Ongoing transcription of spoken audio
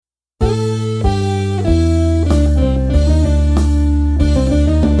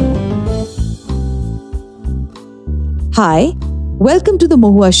Hi, welcome to the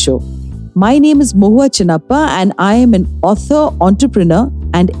Mohua Show. My name is Mohua Chinnappa and I am an author, entrepreneur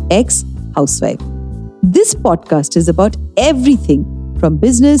and ex-housewife. This podcast is about everything from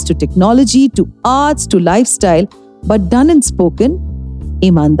business to technology to arts to lifestyle, but done and spoken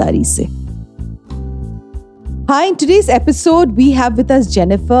ईमानदारी से. Hi, in today's episode, we have with us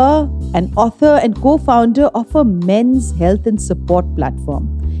Jennifer, an author and co-founder of a men's health and support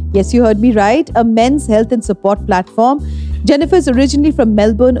platform. Yes, you heard me right, a men's health and support platform. Jennifer is originally from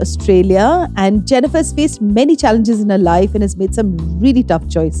Melbourne, Australia, and Jennifer has faced many challenges in her life and has made some really tough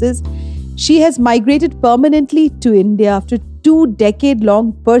choices. She has migrated permanently to India after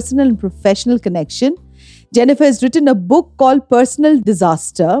 2-decade-long personal and professional connection. Jennifer has written a book called Personal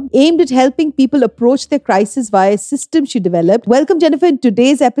Disaster, aimed at helping people approach their crisis via a system she developed. Welcome, Jennifer, in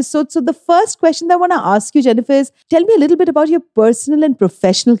today's episode. So the first question that I want to ask you, Jennifer, is tell me a little bit about your personal and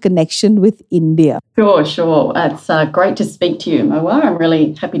professional connection with India. Sure. It's great to speak to you, Mohua. I'm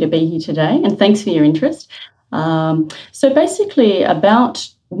really happy to be here today, and thanks for your interest. So basically, about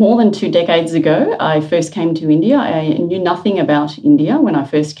more than 2 decades ago, I first came to India. I knew nothing about India when I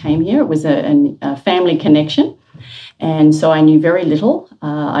first came here. It was a family connection, and so I knew very little.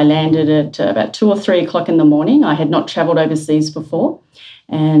 I landed at about 2 or 3 o'clock in the morning. I had not travelled overseas before,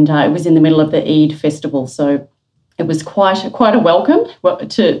 and it was in the middle of the Eid festival, so it was quite a welcome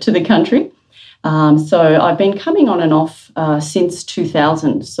to the country. So I've been coming on and off since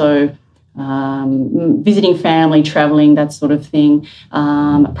 2000, so visiting family, travelling, that sort of thing.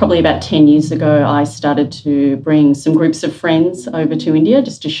 Probably about 10 years ago, I started to bring some groups of friends over to India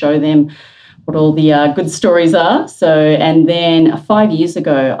just to show them what all the good stories are. And then 5 years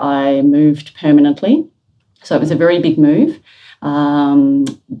ago, I moved permanently. So it was a very big move.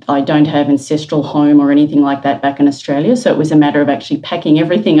 I don't have ancestral home or anything like that back in Australia. So it was a matter of actually packing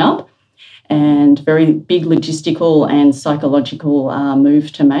everything up, and very big logistical and psychological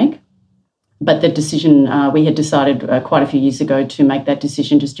move to make. But the decision, we had decided quite a few years ago to make that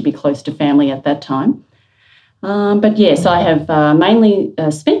decision just to be close to family at that time. But yes, I have mainly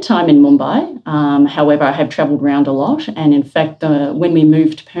spent time in Mumbai. However, I have travelled around a lot. And in fact, when we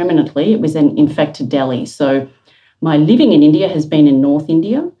moved permanently, it was in fact to Delhi. So my living in India has been in North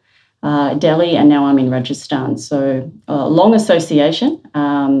India, Delhi, and now I'm in Rajasthan. So long association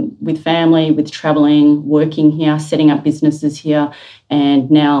with family, with travelling, working here, setting up businesses here,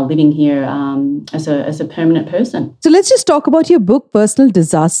 and now living here as a permanent person. So let's just talk about your book, Personal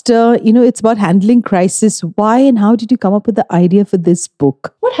Disaster. You know, it's about handling crisis. Why and how did you come up with the idea for this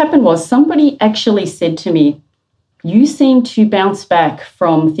book? What happened was somebody actually said to me, "You seem to bounce back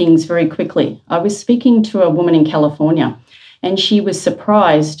from things very quickly." I was speaking to a woman in California, and she was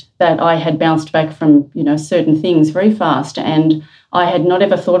surprised that I had bounced back from, certain things very fast. And I had not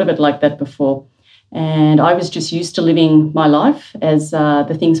ever thought of it like that before. And I was just used to living my life. As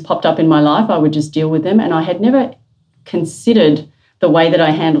the things popped up in my life, I would just deal with them. And I had never considered the way that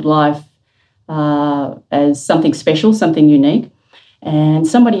I handled life as something special, something unique. And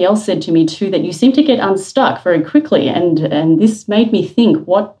somebody else said to me too that you seem to get unstuck very quickly, and this made me think,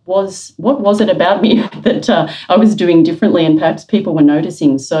 what was it about me that I was doing differently, and perhaps people were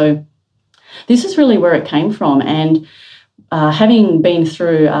noticing. So this is really where it came from. And having been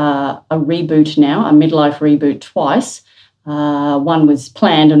through a reboot now, a midlife reboot twice, one was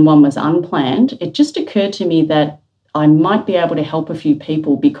planned and one was unplanned, it just occurred to me that I might be able to help a few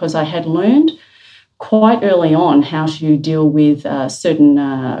people, because I had learned quite early on how to deal with certain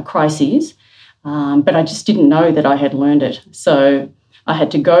crises, but I just didn't know that I had learned it. So I had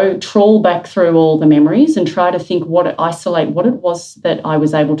to go trawl back through all the memories and try to think isolate what it was that I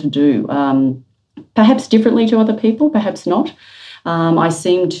was able to do, perhaps differently to other people, perhaps not. I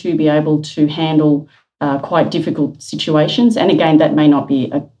seem to be able to handle quite difficult situations, and again, that may not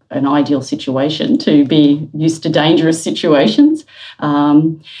be an ideal situation, to be used to dangerous situations.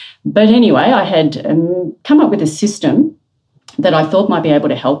 But anyway, I had come up with a system that I thought might be able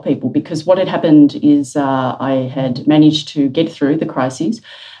to help people, because what had happened is I had managed to get through the crises,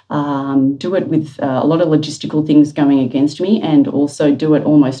 do it with a lot of logistical things going against me, and also do it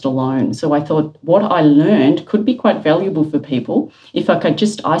almost alone. So I thought what I learned could be quite valuable for people if I could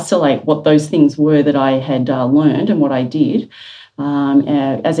just isolate what those things were that I had learned and what I did.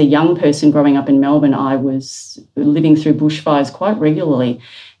 As a young person growing up in Melbourne, I was living through bushfires quite regularly,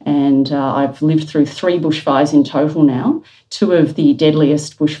 and I've lived through 3 bushfires in total now, 2 of the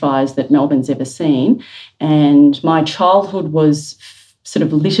deadliest bushfires that Melbourne's ever seen. And my childhood was sort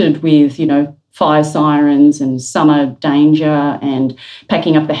of littered with, fire sirens and summer danger and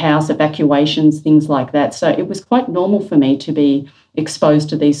packing up the house, evacuations, things like that. So it was quite normal for me to be exposed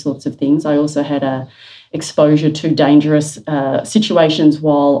to these sorts of things. I also had exposure to dangerous situations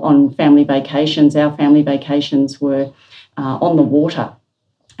while on family vacations. Our family vacations were on the water,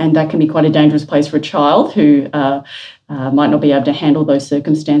 and that can be quite a dangerous place for a child who might not be able to handle those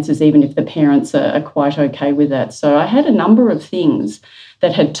circumstances, even if the parents are quite okay with that. So I had a number of things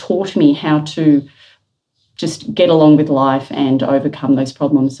that had taught me how to just get along with life and overcome those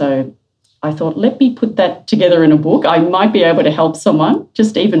problems. So I thought, let me put that together in a book. I might be able to help someone,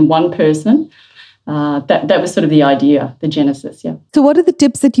 just even one person. That was sort of the idea, the genesis, yeah. So what are the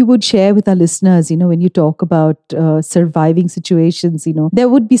tips that you would share with our listeners, when you talk about surviving situations, there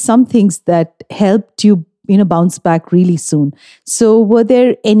would be some things that helped you, bounce back really soon. So were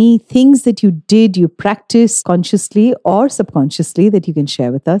there any things that you did, you practiced consciously or subconsciously that you can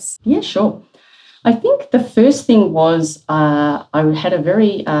share with us? Yeah, sure. I think the first thing was I had a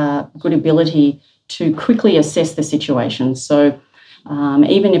very good ability to quickly assess the situation. So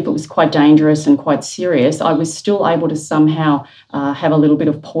even if it was quite dangerous and quite serious, I was still able to somehow have a little bit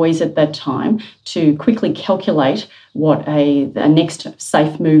of poise at that time to quickly calculate what a next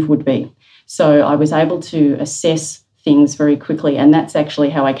safe move would be. So I was able to assess things very quickly, and that's actually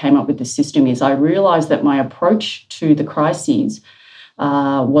how I came up with the system. Is I realised that my approach to the crises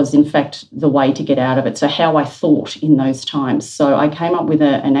was in fact the way to get out of it. So how I thought in those times. So I came up with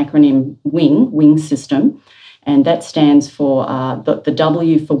an acronym WING system, and that stands for, the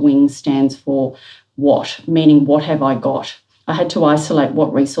W for WING stands for what, meaning what have I got? I had to isolate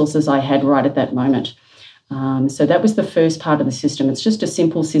what resources I had right at that moment. So that was the first part of the system. It's just a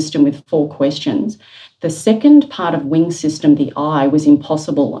simple system with 4 questions. The second part of WING system, the I, was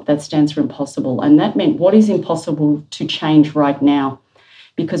impossible. That stands for impossible. And that meant what is impossible to change right now?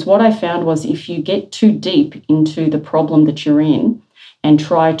 Because what I found was if you get too deep into the problem that you're in and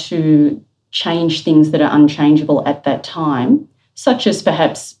try to change things that are unchangeable at that time, such as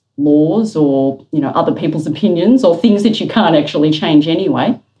perhaps laws or, other people's opinions or things that you can't actually change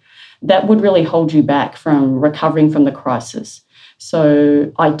anyway, that would really hold you back from recovering from the crisis.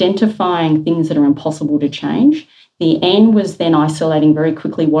 So identifying things that are impossible to change. The N was then isolating very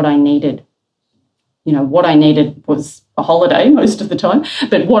quickly what I needed. What I needed was a holiday most of the time,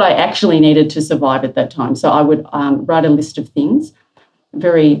 but what I actually needed to survive at that time. So I would write a list of things,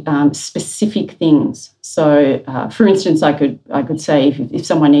 very specific things. So, for instance, I could say if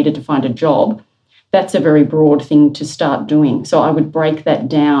someone needed to find a job, that's a very broad thing to start doing. So I would break that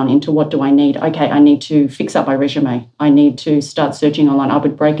down into what do I need? Okay, I need to fix up my resume. I need to start searching online. I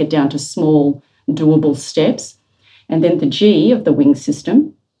would break it down to small, doable steps. And then the G of the WING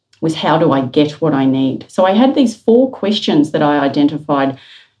system was how do I get what I need? So I had these 4 questions that I identified,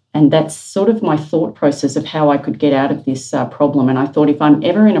 and that's sort of my thought process of how I could get out of this problem. And I thought if I'm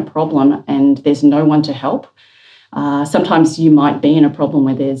ever in a problem and there's no one to help, sometimes you might be in a problem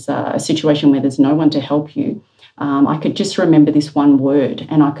where there's a situation where there's no one to help you. I could just remember this one word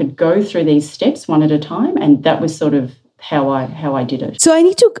and I could go through these steps one at a time, and that was sort of how I did it. So I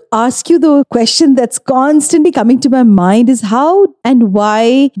need to ask you the question that's constantly coming to my mind is how and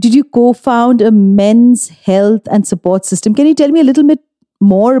why did you co-found a men's health and support system? Can you tell me a little bit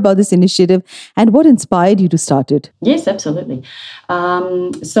more about this initiative and what inspired you to start it? Yes, absolutely.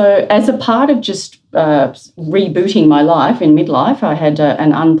 So as a part of just rebooting my life in midlife, I had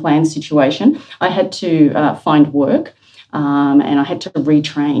an unplanned situation. I had to find work and I had to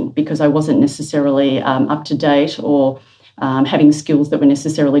retrain because I wasn't necessarily up to date or having skills that were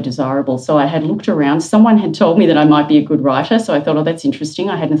necessarily desirable. So I had looked around. Someone had told me that I might be a good writer. So I thought, oh, that's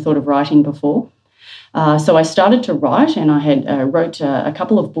interesting. I hadn't thought of writing before. So I started to write, and I had wrote a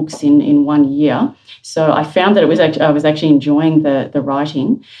couple of books in 1 year. So I found that I was actually enjoying the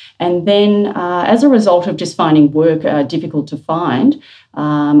writing. And then as a result of just finding work difficult to find,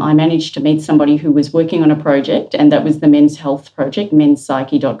 I managed to meet somebody who was working on a project, and that was the Men's Health Project,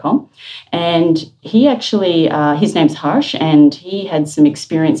 menspsyche.com. And he actually, his name's Harsh, and he had some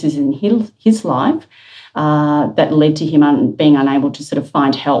experiences in his life that led to him being unable to sort of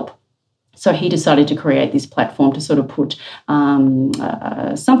find help. So he decided to create this platform to sort of put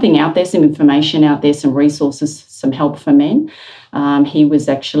something out there, some information out there, some resources, some help for men. He was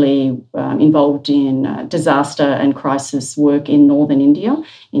actually involved in disaster and crisis work in northern India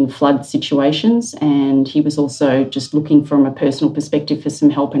in flood situations, and he was also just looking from a personal perspective for some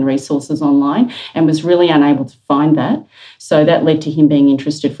help and resources online and was really unable to find that. So that led to him being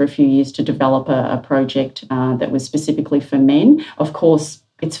interested for a few years to develop a project that was specifically for men. Of course,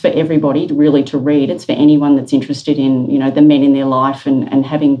 it's for everybody really to read. It's for anyone that's interested in, the men in their life and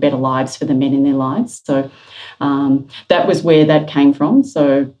having better lives for the men in their lives. So that was where that came from.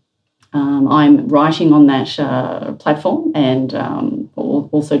 So I'm writing on that platform and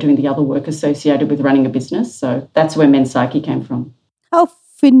also doing the other work associated with running a business. So that's where Men's Psyche came from. How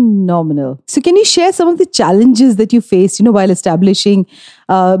phenomenal. So can you share some of the challenges that you faced, while establishing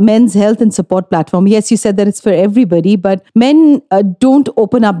men's health and support platform? Yes, you said that it's for everybody, but men don't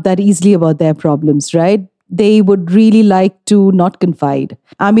open up that easily about their problems, right? They would really like to not confide.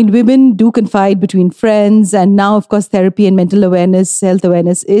 I mean, women do confide between friends. And now, of course, therapy and mental awareness, health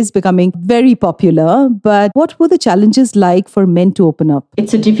awareness is becoming very popular. But what were the challenges like for men to open up?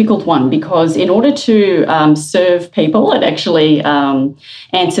 It's a difficult one because in order to serve people and actually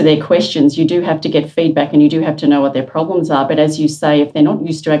answer their questions, you do have to get feedback and you do have to know what their problems are. But as you say, if they're not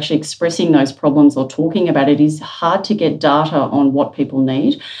used to actually expressing those problems or talking about it, it's hard to get data on what people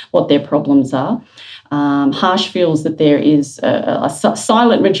need, what their problems are. Harsh feels that there is a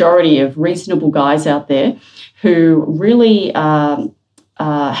silent majority of reasonable guys out there who really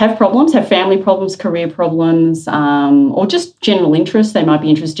have problems, have family problems, career problems, or just general interests. They might be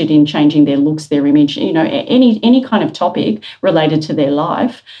interested in changing their looks, their image, any kind of topic related to their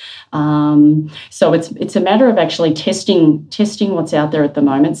life. So it's a matter of actually testing what's out there at the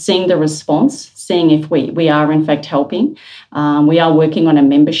moment, seeing the response, seeing if we are in fact helping. We are working on a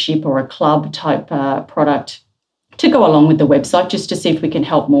membership or a club type product to go along with the website just to see if we can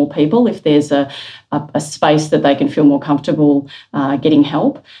help more people, if there's a space that they can feel more comfortable getting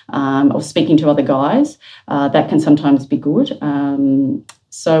help or speaking to other guys. That can sometimes be good.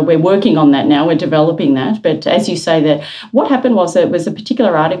 So we're working on that now. We're developing that. But as you say, that what happened was it was a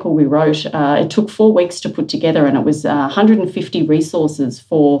particular article we wrote. It took 4 weeks to put together, and it was 150 resources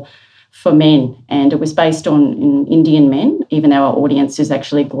for men, and it was based on Indian men, even though our audience is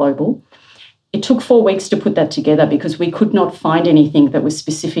actually global. It took 4 weeks to put that together because we could not find anything that was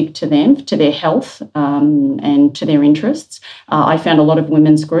specific to them, to their health and to their interests. I found a lot of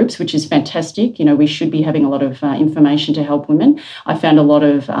women's groups, which is fantastic. We should be having a lot of information to help women. I found a lot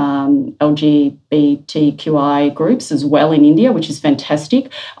of LGBTQI groups as well in India, which is fantastic.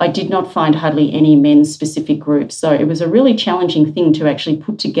 I did not find hardly any men's specific groups. So it was a really challenging thing to actually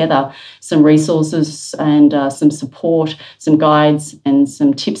put together some resources and some support, some guides and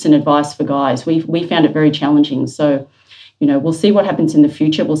some tips and advice for guys. We found it very challenging. So, we'll see what happens in the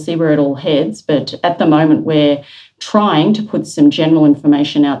future. We'll see where it all heads. But at the moment, we're trying to put some general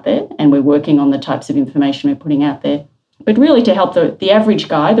information out there, and we're working on the types of information we're putting out there. But really to help the average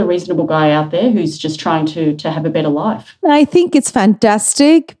guy, the reasonable guy out there who's just trying to have a better life. I think it's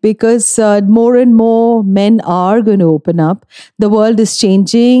fantastic because more and more men are going to open up. The world is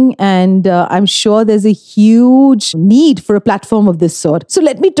changing, and I'm sure there's a huge need for a platform of this sort. So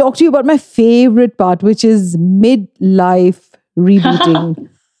let me talk to you about my favorite part, which is midlife rebooting.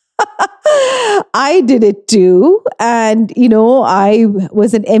 I did it too. And, I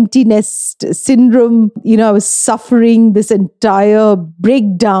was an empty nest syndrome. I was suffering this entire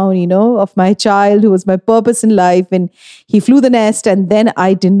breakdown, of my child who was my purpose in life. And he flew the nest. And then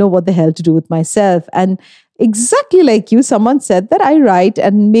I didn't know what the hell to do with myself. And exactly like you, someone said that I write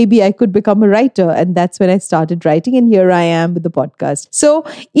and maybe I could become a writer. And that's when I started writing. And here I am with the podcast. So,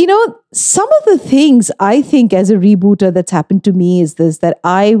 some of the things I think as a rebooter that's happened to me is this, that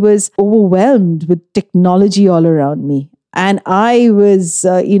I was overwhelmed with technology all around me. And I was,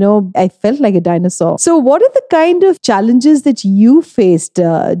 I felt like a dinosaur. So what are the kind of challenges that you faced,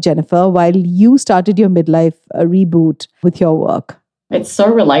 Jennifer, while you started your midlife reboot with your work? It's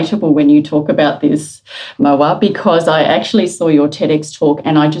so relatable when you talk about this, Mohua, because I actually saw your TEDx talk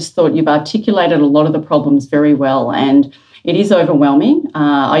and I just thought you've articulated a lot of the problems very well. And it is overwhelming.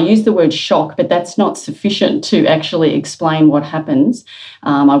 I use the word shock, but that's not sufficient to actually explain what happens.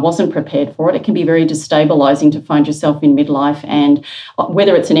 I wasn't prepared for it. It can be very destabilising to find yourself in midlife, and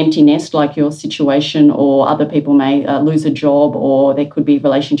whether it's an empty nest like your situation, or other people may lose a job, or there could be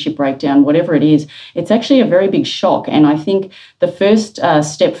relationship breakdown, whatever it is, it's actually a very big shock. And I think the first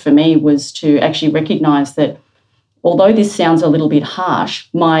step for me was to actually recognise that although this sounds a little bit harsh,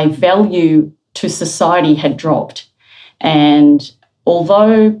 my value to society had dropped. And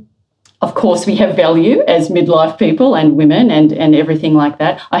although, of course, we have value as midlife people and women and everything like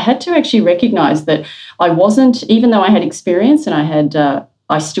that, I had to actually recognise that I wasn't, even though I had experience and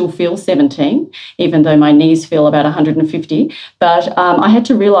I still feel 17, even though my knees feel about 150, but I had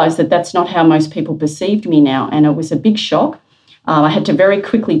to realise that that's not how most people perceived me now, and it was a big shock. I had to very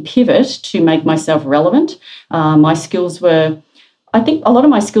quickly pivot to make myself relevant. My skills were... I think a lot of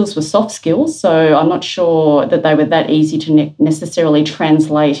my skills were soft skills, so I'm not sure that they were that easy to necessarily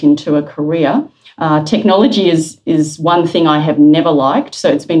translate into a career. Technology is one thing I have never liked, so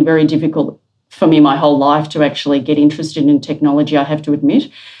it's been very difficult for me my whole life to actually get interested in technology, I have to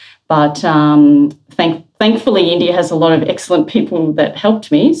admit. But thankfully, India has a lot of excellent people that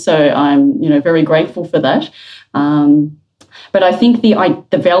helped me, so I'm very grateful for that. But I think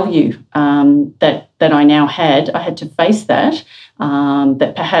the value that I now I had to face that.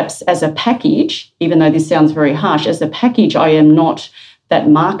 That perhaps as a package, even though this sounds very harsh, as a package I am not that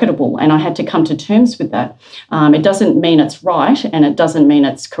marketable, and I had to come to terms with that. It doesn't mean it's right and it doesn't mean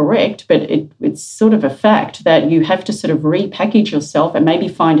it's correct, but it's sort of a fact that you have to sort of repackage yourself and maybe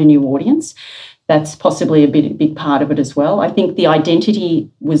find a new audience. That's possibly a big part of it as well. I think the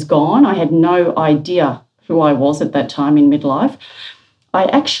identity was gone. I had no idea who I was at that time in midlife. I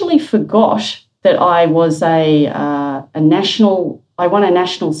actually forgot that I was I won a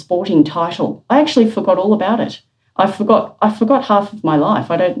national sporting title. I actually forgot all about it. I forgot half of my life.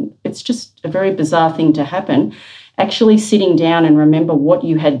 It's just a very bizarre thing to happen. Actually sitting down and remember what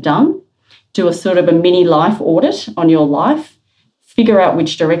you had done, do a sort of a mini life audit on your life, figure out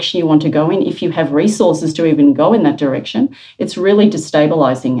which direction you want to go in, if you have resources to even go in that direction. It's really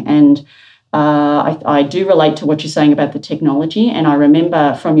destabilizing. And I do relate to what you're saying about the technology. And I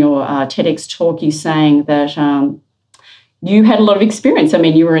remember from your TEDx talk, you saying that you had a lot of experience. I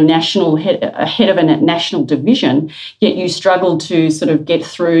mean, you were a head of a national division, yet you struggled to sort of get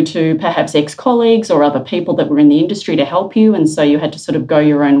through to perhaps ex-colleagues or other people that were in the industry to help you. And so you had to sort of go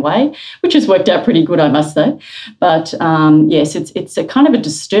your own way, which has worked out pretty good, I must say. But yes, it's a kind of a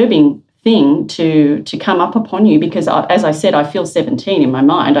disturbing thing to come up upon you, because as I said, I feel 17 in my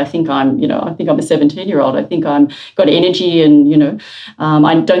mind. I think I'm a 17-year-old. I think I'm got energy, and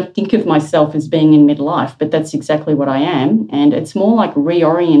I don't think of myself as being in midlife, but that's exactly what I am. And it's more like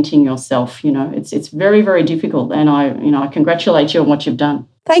reorienting yourself. It's very, very difficult. And I congratulate you on what you've done.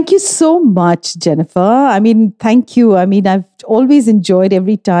 Thank you so much, Jennifer. I mean, thank you. I mean, I've always enjoyed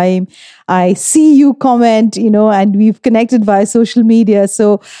every time I see you comment, and we've connected via social media.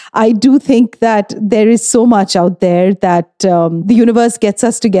 So I do think that there is so much out there that the universe gets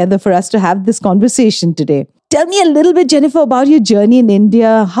us together for us to have this conversation today. Tell me a little bit, Jennifer, about your journey in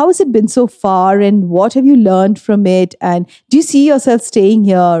India. How has it been so far, and what have you learned from it? And do you see yourself staying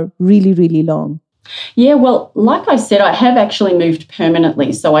here really, really long? Yeah, well, like I said, I have actually moved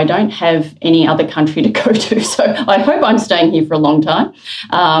permanently, so I don't have any other country to go to. So I hope I'm staying here for a long time.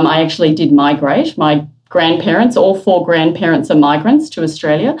 I actually did migrate. My grandparents, all 4 grandparents are migrants to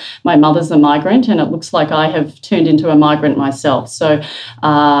Australia. My mother's a migrant, and it looks like I have turned into a migrant myself. So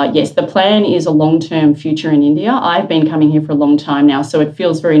yes, the plan is a long-term future in India. I've been coming here for a long time now, so it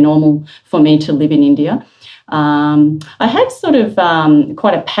feels very normal for me to live in India. I had sort of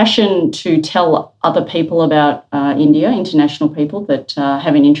quite a passion to tell other people about India, international people that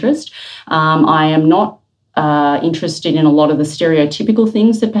have an interest. I am not interested in a lot of the stereotypical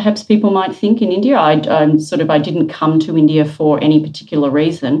things that perhaps people might think in India. I didn't come to India for any particular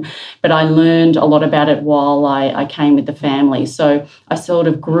reason, but I learned a lot about it while I came with the family. So I sort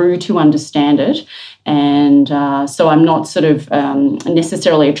of grew to understand it. And so I'm not sort of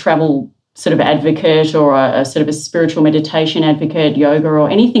necessarily a travel sort of advocate or a sort of a spiritual meditation advocate, yoga or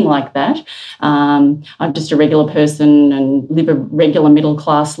anything like that. I'm just a regular person and live a regular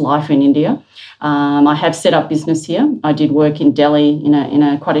middle-class life in India. I have set up business here. I did work in Delhi in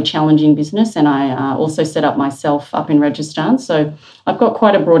a quite a challenging business, and I also set up myself up in Rajasthan. So I've got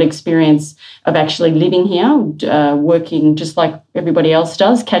quite a broad experience of actually living here, working just like everybody else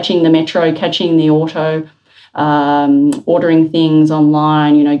does, catching the metro, catching the auto, ordering things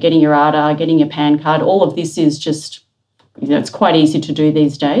online, getting your Aadhaar, getting your PAN card. All of this is just, it's quite easy to do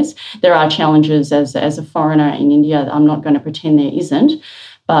these days. There are challenges as a foreigner in India. I'm not going to pretend there isn't,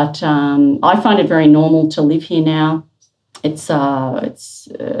 but I find it very normal to live here now. It's a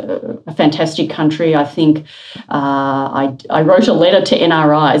fantastic country. I think I wrote a letter to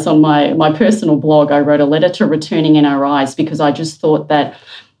NRIs on my personal blog. I wrote a letter to returning NRIs because I just thought that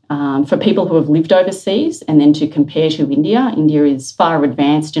for people who have lived overseas and then to compare to India, India is far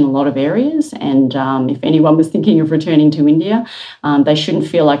advanced in a lot of areas. And if anyone was thinking of returning to India, they shouldn't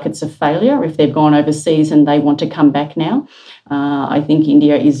feel like it's a failure if they've gone overseas and they want to come back now. I think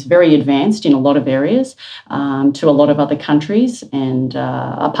India is very advanced in a lot of areas to a lot of other countries. And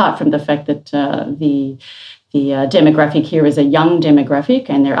apart from the fact that the demographic here is a young demographic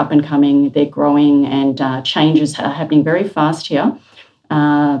and they're up and coming, they're growing, and changes are happening very fast here.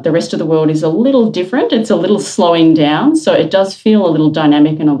 The rest of the world is a little different. It's a little slowing down. So it does feel a little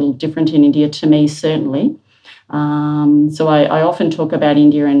dynamic and a little different in India to me, certainly. So I often talk about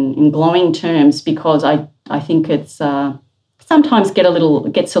India in glowing terms because I think it's sometimes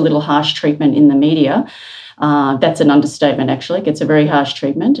gets a little harsh treatment in the media. That's an understatement, actually. It gets a very harsh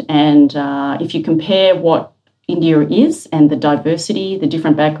treatment. And if you compare what India is and the diversity, the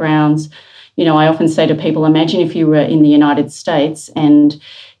different backgrounds. You know, I often say to people, imagine if you were in the United States and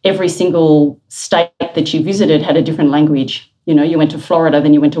every single state that you visited had a different language. You know, you went to Florida,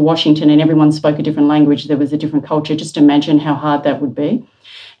 then you went to Washington, and everyone spoke a different language. There was a different culture. Just imagine how hard that would be.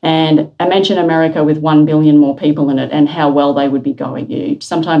 And imagine America with 1 billion more people in it and how well they would be going.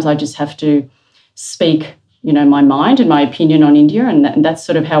 Sometimes I just have to speak, you know, my mind and my opinion on India, and that's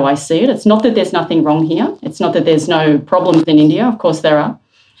sort of how I see it. It's not that there's nothing wrong here. It's not that there's no problems in India. Of course there are.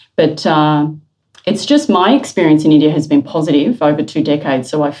 But it's just my experience in India has been positive over 2 decades,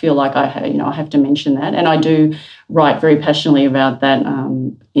 so I feel like I have to mention that, and I do write very passionately about that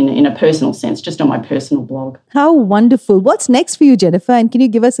in a personal sense, just on my personal blog. How wonderful! What's next for you, Jennifer? And can you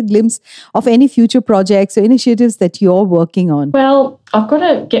give us a glimpse of any future projects or initiatives that you're working on? Well, I've got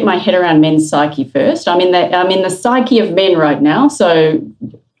to get my head around men's psyche first. I'm in the psyche of men right now, so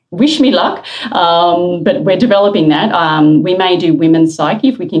wish me luck, but we're developing that. We may do women's psyche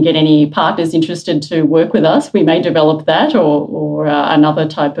if we can get any partners interested to work with us. We may develop that or another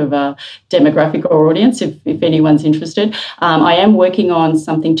type of demographic or audience if anyone's interested. I am working on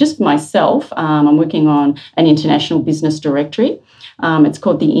something just for myself. I'm working on an international business directory. It's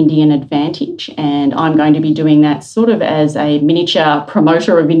called the Indian Advantage, and I'm going to be doing that sort of as a miniature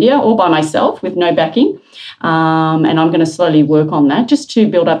promoter of India all by myself with no backing. And I'm going to slowly work on that just to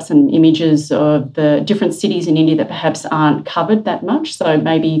build up some images of the different cities in India that perhaps aren't covered that much. So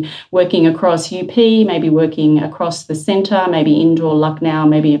maybe working across UP, maybe working across the centre, maybe Indore, Lucknow,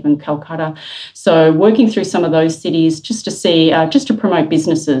 maybe even Calcutta. So working through some of those cities just to see, just to promote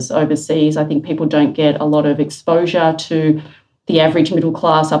businesses overseas. I think people don't get a lot of exposure to the average middle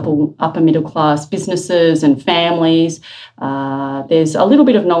class, upper middle class businesses and families. There's a little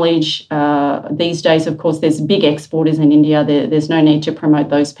bit of knowledge these days. Of course, there's big exporters in India. There's no need to promote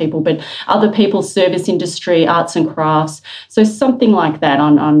those people, but other people, service industry, arts and crafts. So something like that.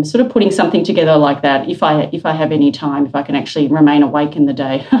 I'm sort of putting something together like that. If I have any time, if I can actually remain awake in the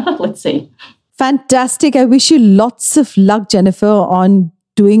day. Let's see. Fantastic. I wish you lots of luck, Jennifer, on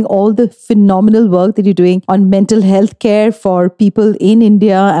doing all the phenomenal work that you're doing on mental health care for people in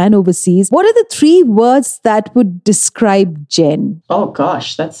India and overseas. What are the 3 words that would describe Jen? Oh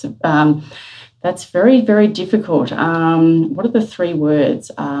gosh, that's very, very difficult. What are the 3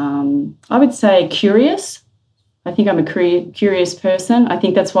 words? I would say curious. I think I'm a curious person. I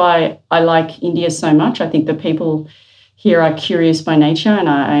think that's why I like India so much. I think the people here are curious by nature, and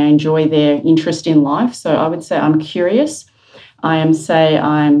I enjoy their interest in life. So I would say I'm curious.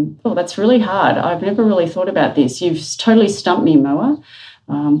 That's really hard. I've never really thought about this. You've totally stumped me, Mohua.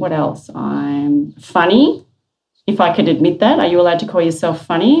 What else? I'm funny, if I could admit that. Are you allowed to call yourself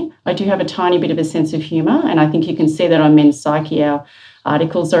funny? I do have a tiny bit of a sense of humour, and I think you can see that on Men's Psyche. Our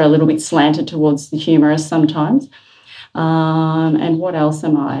articles are a little bit slanted towards the humorous sometimes. And what else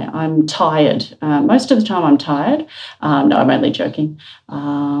am I? I'm tired. Most of the time I'm tired. No, I'm only joking.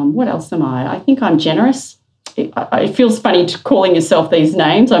 What else am I? I think I'm generous. It feels funny calling yourself these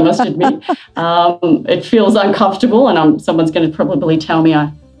names, I must admit. It feels uncomfortable, and someone's going to probably tell me I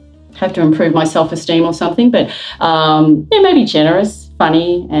have to improve my self-esteem or something. But maybe generous,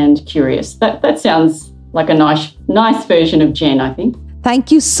 funny, and curious. That sounds like a nice version of Jen, I think. Thank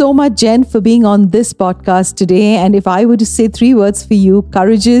you so much, Jen, for being on this podcast today. And if I were to say 3 words for you: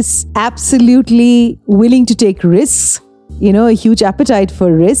 courageous, absolutely willing to take risks, a huge appetite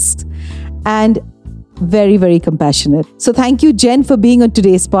for risks, and very, very compassionate. So thank you, Jen, for being on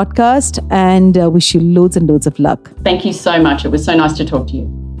today's podcast, and wish you loads and loads of luck. Thank you so much. It was so nice to talk to you.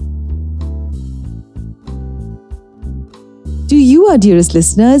 To you, our dearest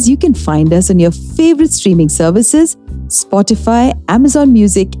listeners, you can find us on your favorite streaming services: Spotify, Amazon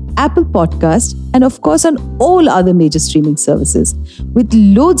Music, Apple Podcast, and of course on all other major streaming services. With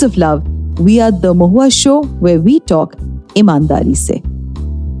loads of love, we are The Mohua Show, where we talk ईमानदारी से.